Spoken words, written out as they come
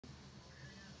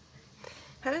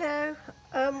Hello,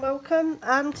 welcome.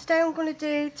 Today I'm going to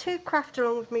do 2 craft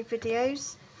along with me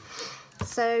videos.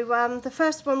 So the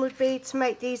first one would be to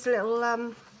make these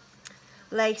little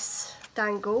lace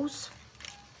dangles.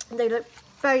 They look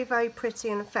very pretty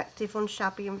and effective on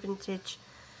shabby and vintage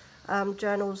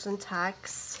journals and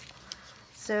tags.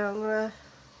 So I'm going to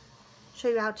show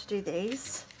you how to do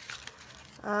these.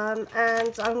 And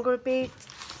I'm going to be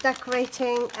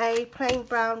decorating a plain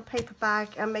brown paper bag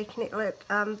and making it look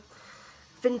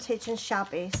vintage and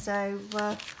shabby. So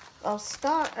I'll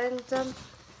start and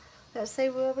let's see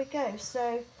where we go.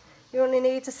 So you only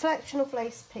need a selection of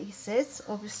lace pieces,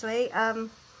 obviously. You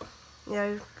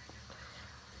know,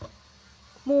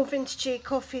 more vintagey,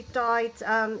 coffee dyed,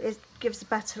 it gives a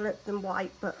better look than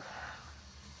white, but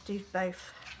do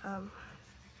both. And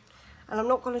I'm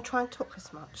not going to try and talk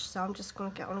as much, so I'm just going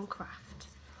to get on and craft.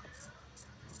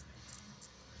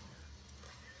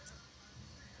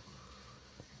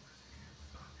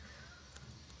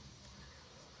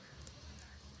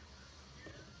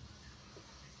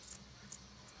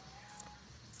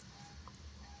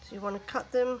 So you want to cut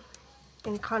them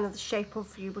in kind of the shape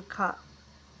of you would cut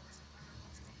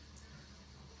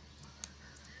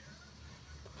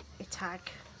a tag,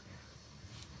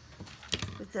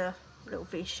 with the little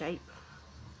V shape,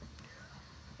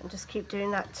 and just keep doing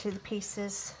that to the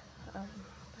pieces.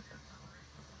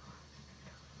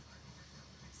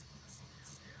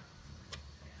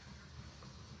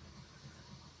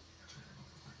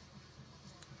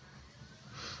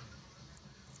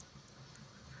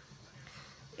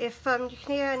 If you can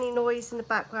hear any noise in the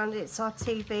background, it's our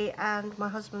TV, and my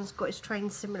husband's got his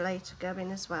train simulator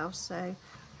going as well, so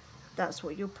that's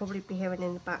what you'll probably be hearing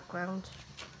in the background.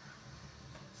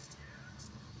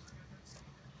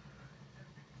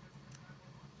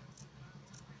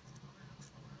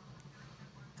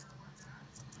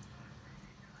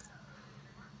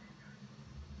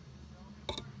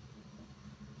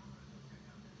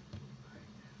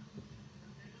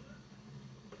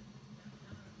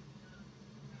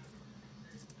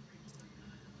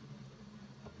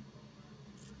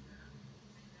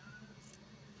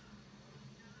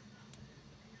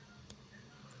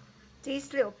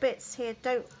 These little bits here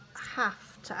don't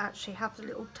have to actually have the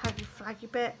little taggy flaggy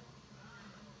bit.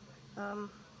 You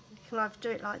can either do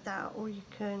it like that, or you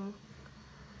can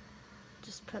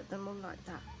just put them on like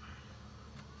that.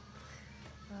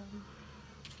 I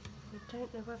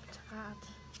don't know whether to add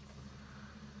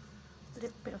a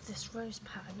little bit of this rose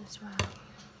pattern as well.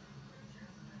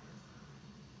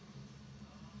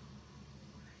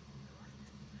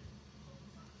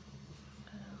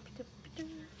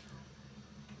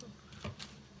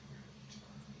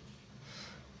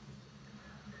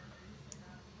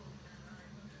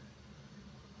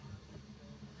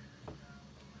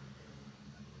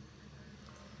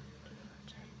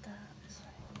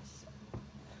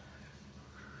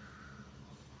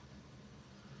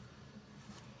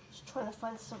 Trying to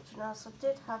find something else. I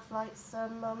did have like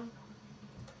some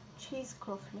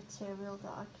cheesecloth material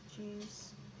that I could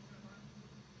use,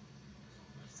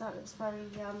 so that looks very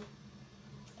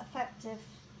effective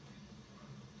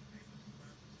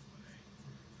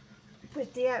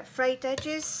with the frayed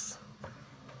edges,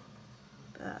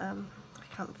 but I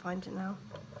can't find it now.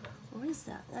 Where is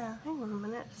that? There, hang on a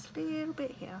minute, it's a little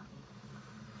bit here.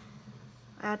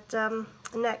 I had a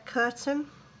net curtain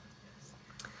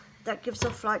that gives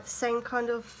off like the same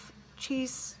kind of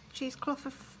cheesecloth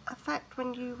effect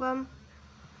when you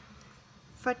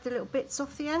thread the little bits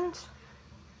off the end.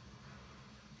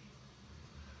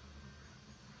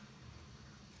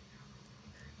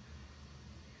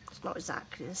 It's not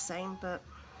exactly the same, but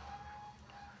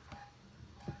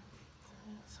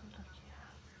let's have a look here.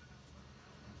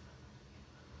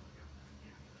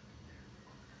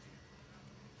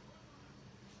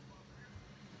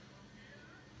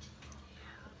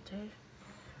 Do.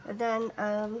 And then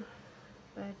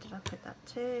where did I put that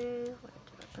to? Where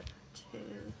did I put that to?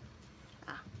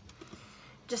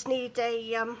 Just need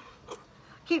a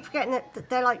keep forgetting that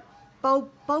they're like bulb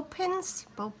pins.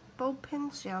 Bulb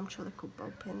pins, yeah, I'm sure they're called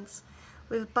bulb pins,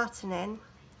 with a button in.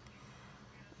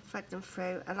 Thread them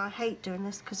through, and I hate doing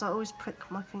this because I always prick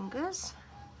my fingers.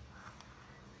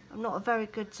 I'm not a very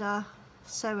good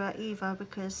sewer either,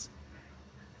 because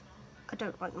I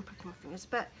don't like them pricking my fingers,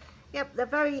 but yep, they're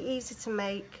very easy to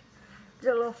make.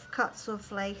 Little offcuts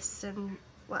of lace and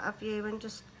what have you, and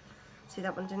just see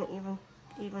that one didn't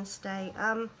even stay.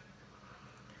 And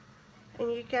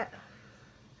you get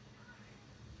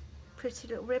pretty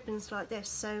little ribbons like this.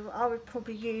 So I would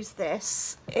probably use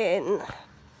this in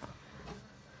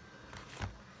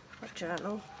a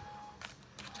journal.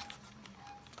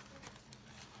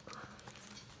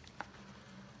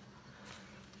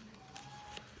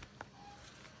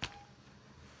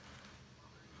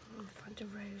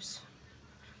 close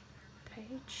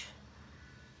page.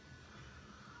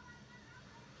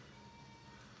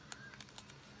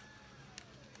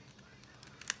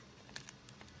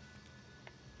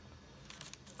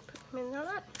 Put them in there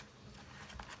like that.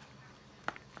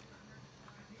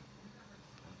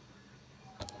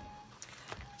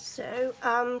 So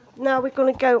now we're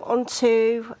going to go on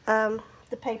to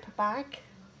the paper bag.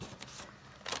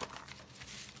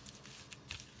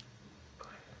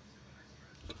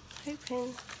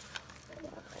 Hoping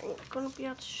I ain't going to be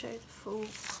able to show the full.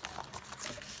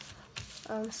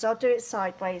 So I'll do it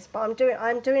sideways, but I'm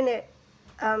doing it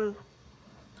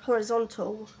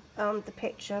horizontal, the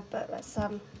picture, but let's I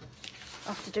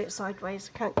have to do it sideways.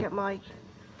 I can't get my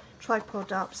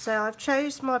tripod up. So I've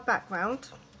chose my background.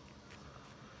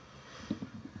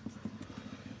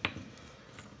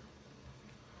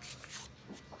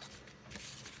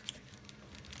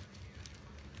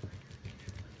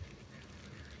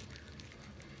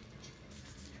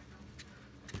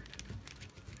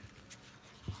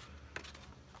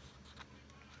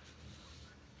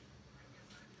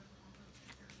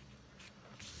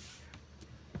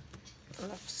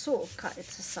 And I've sort of cut it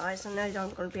to size. I know that I'm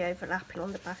going to be overlapping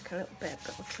on the back a little bit,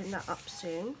 but we'll trim that up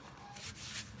soon.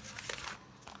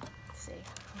 Let's see.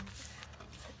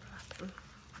 Overlapping.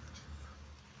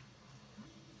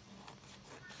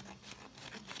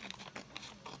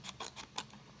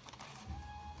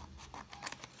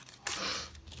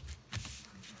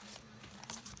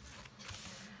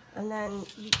 And then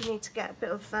you need to get a bit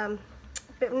of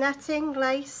netting,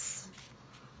 lace.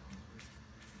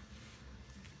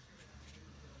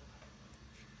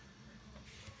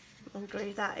 And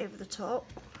glue that over the top.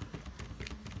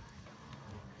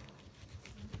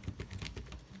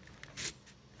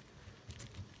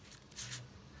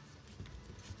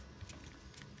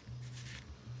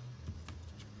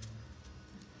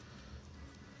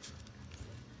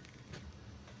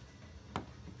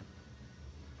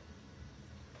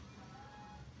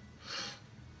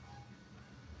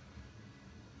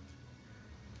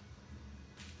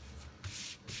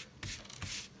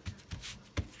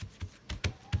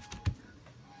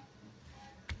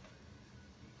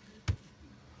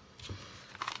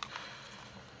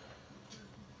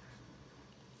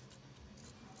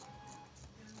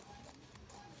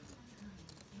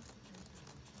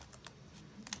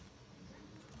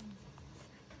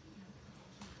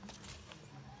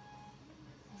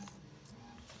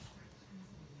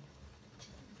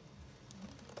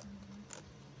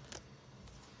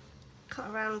 Cut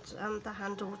around the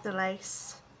handle with the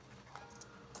lace.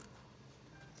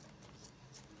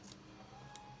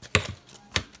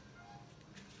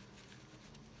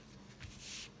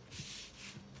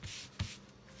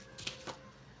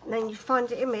 And then you find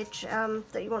the image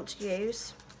that you want to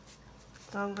use.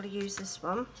 So I'm going to use this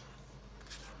one.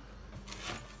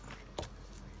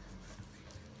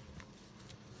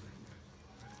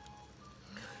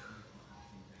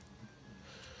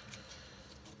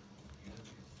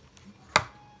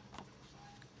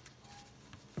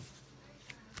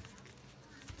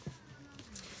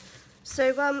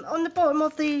 So on the bottom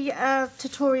of the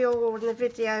tutorial or in the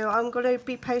video, I'm going to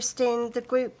be posting the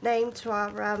group name to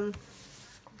our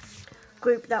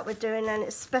group that we're doing, and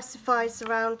it specifies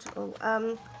around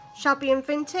shabby and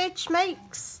vintage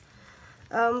makes.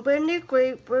 We're a new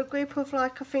group. We're a group of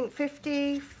like I think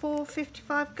 54,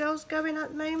 55 girls going at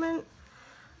the moment.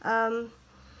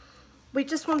 We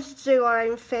just wanted to do our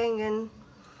own thing and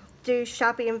do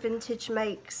shabby and vintage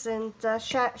makes and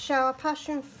share our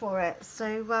passion for it.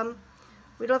 So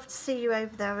we'd love to see you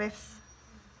over there if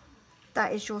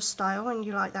that is your style and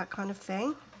you like that kind of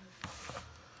thing.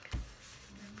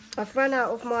 I've run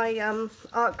out of my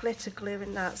art glitter glue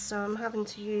in that, so I'm having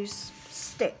to use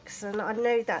sticks, and I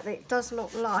know that it does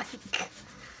not like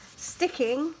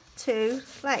sticking to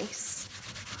lace.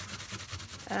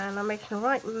 And I'm making a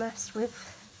right mess with,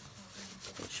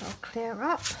 which I'll clear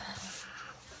up.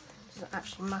 Doesn't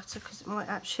actually matter because it might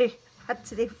actually add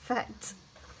to the effect.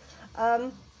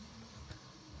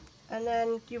 And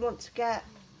then you want to get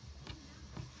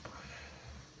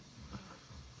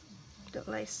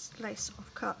little lace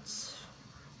offcuts.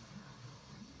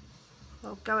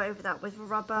 I'll go over that with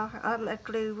rubber, a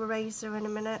glue eraser in a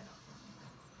minute.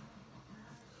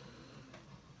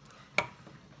 Get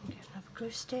another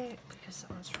glue stick because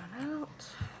that one's run out.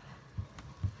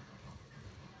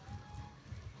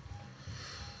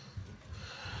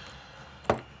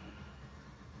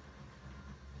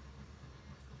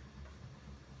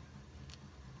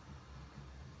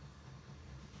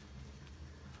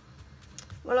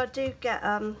 Well, I do get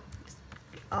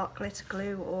art glitter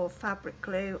glue or fabric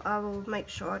glue. I will make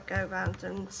sure I go around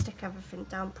and stick everything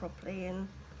down properly and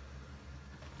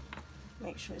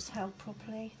make sure it's held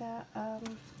properly. There, I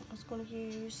was going to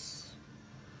use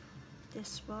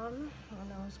this one,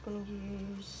 and I was going to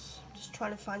use, just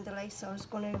trying to find the lace I was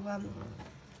going to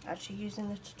actually use in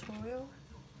the tutorial.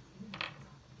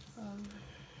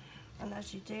 And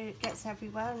as you do, it gets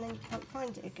everywhere and then you can't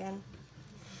find it again.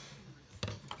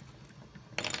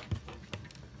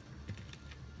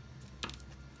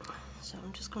 So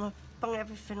I'm just going to bung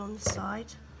everything on the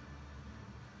side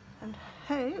and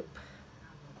hope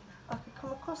I could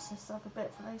come across this other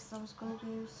bit of lace I was going to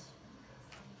use.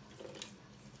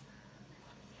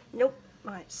 Nope.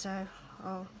 Right, so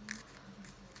I'll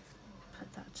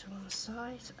put that to one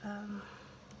side.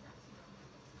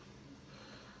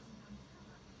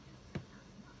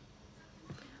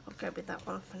 I'll go with that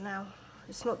one for now.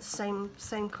 It's not the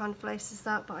same kind of lace as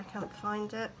that, but I can't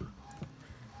find it.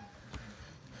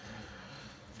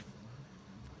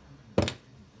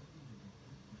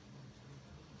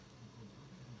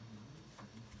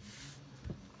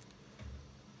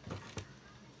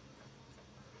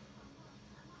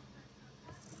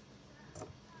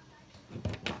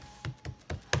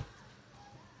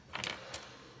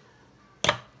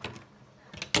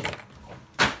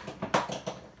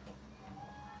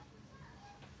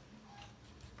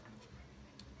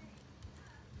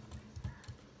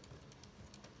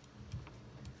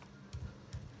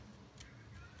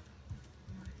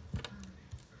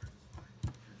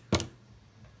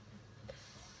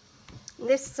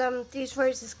 These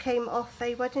roses came off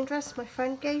a wedding dress my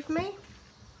friend gave me.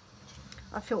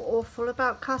 I feel awful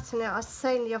about cutting it. I was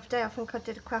saying the other day, I think I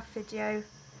did a craft video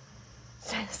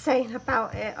saying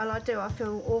about it, and I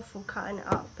feel awful cutting it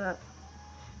up, but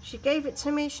she gave it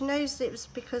to me. She knows it was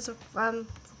because of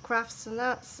crafts and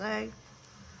that, so I'm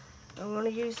going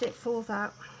to use it for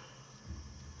that.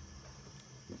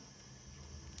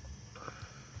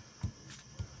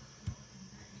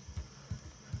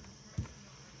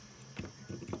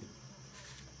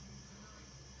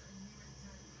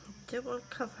 I do want to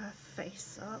cover her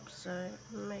face up, so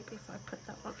maybe if I put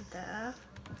that one there.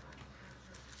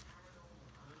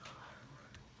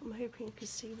 I'm hoping you can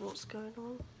see what's going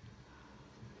on.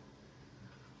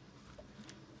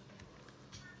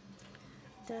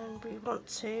 Then we want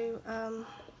to add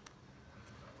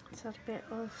a bit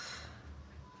of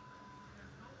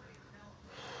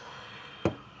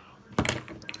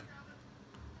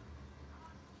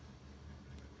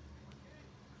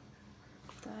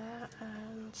there,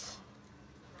 and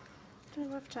I don't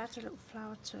know if to add a little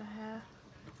flower to her hair.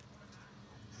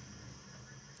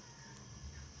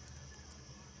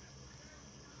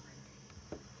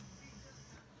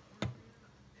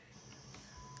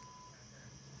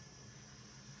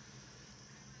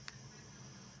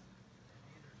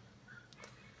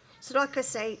 So like I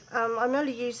say, I'm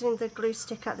only using the glue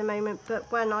stick at the moment,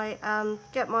 but when I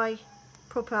get my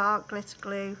proper art glitter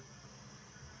glue,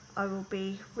 I will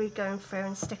be re-going through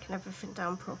and sticking everything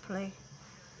down properly.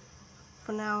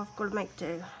 For now, I've got to make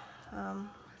do.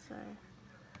 So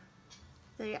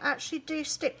they actually do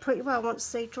stick pretty well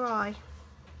once they dry.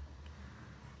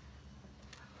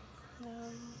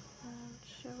 And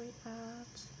shall we add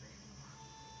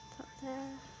that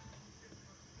there?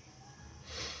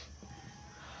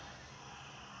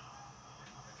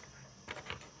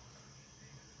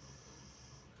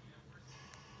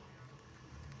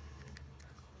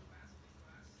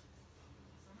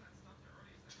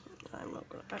 I'm not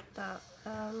going to add that.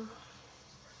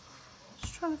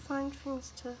 Just trying to find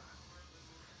things to.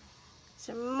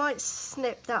 So I might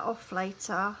snip that off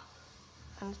later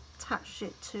and attach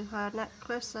it to her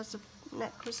necklace as a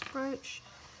necklace brooch.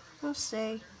 We'll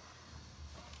see.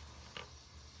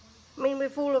 I mean,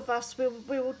 with all of us, we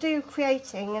will do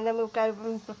creating and then we'll go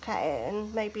and look at it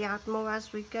and maybe add more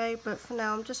as we go. But for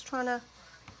now, I'm just trying to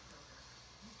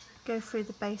go through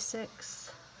the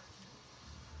basics.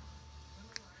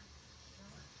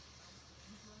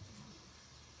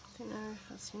 I don't know if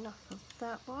that's enough of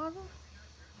that one.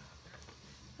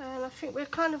 And I think we're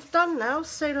kind of done now.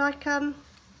 So like,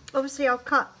 obviously I'll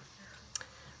cut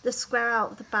the square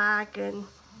out of the bag and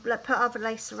put other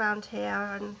lace around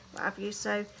here and what have you.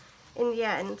 So in the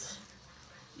end,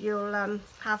 you'll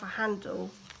have a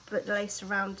handle, put the lace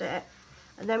around it.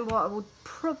 And then what I will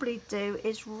probably do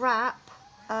is wrap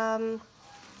some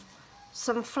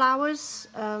flowers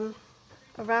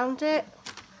around it.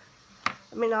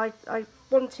 I mean, I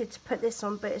wanted to put this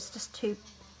on, but it's just too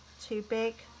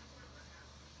big.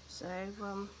 So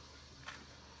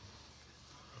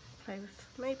play with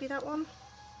maybe that one.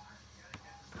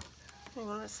 Hang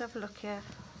on, let's have a look here.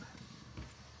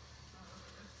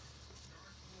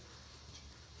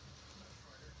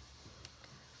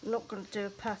 I'm not going to do a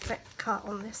perfect cut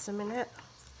on this a minute.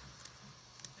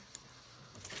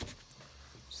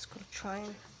 try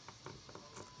and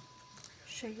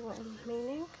show you what I'm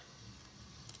meaning.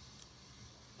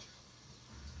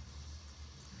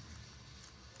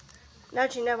 Now,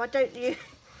 as you know, I don't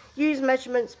use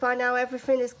measurements by now.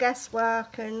 Everything is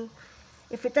guesswork, and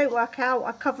if it don't work out,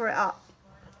 I cover it up.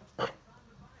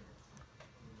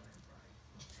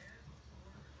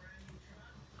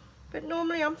 But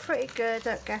normally I'm pretty good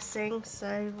at guessing,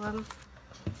 so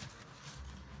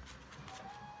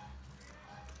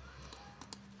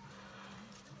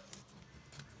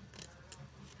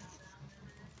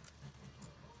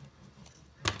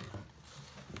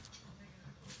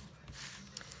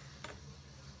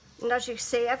and as you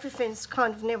see, everything's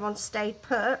kind of near on stayed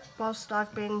put whilst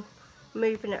I've been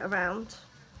moving it around.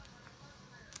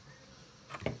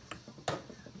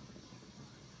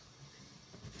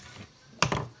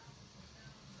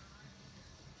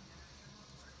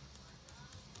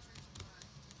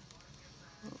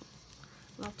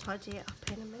 I'll tidy it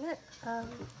up in a minute.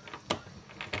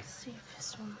 Let's see if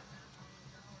this one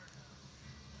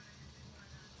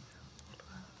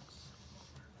works.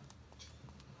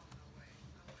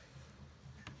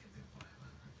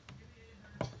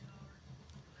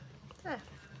 There.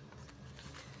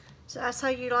 So that's how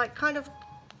you like kind of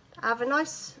have a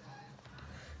nice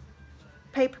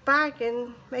paper bag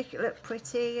and make it look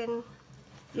pretty, and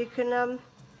you can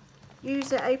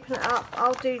use it, open it up.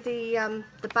 I'll do the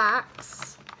backs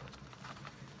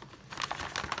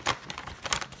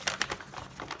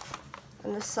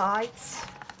and the sides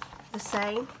the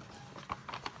same,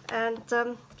 and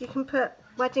you can put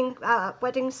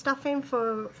wedding stuff in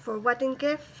for a wedding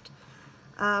gift,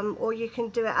 or you can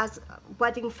do it as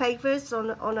wedding favours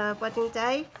on a wedding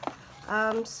day.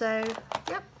 So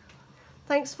yep,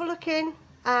 thanks for looking,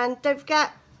 and don't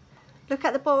forget, look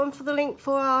at the bottom for the link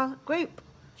for our group,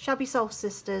 Shabby Soul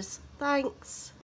Sisters. Thanks.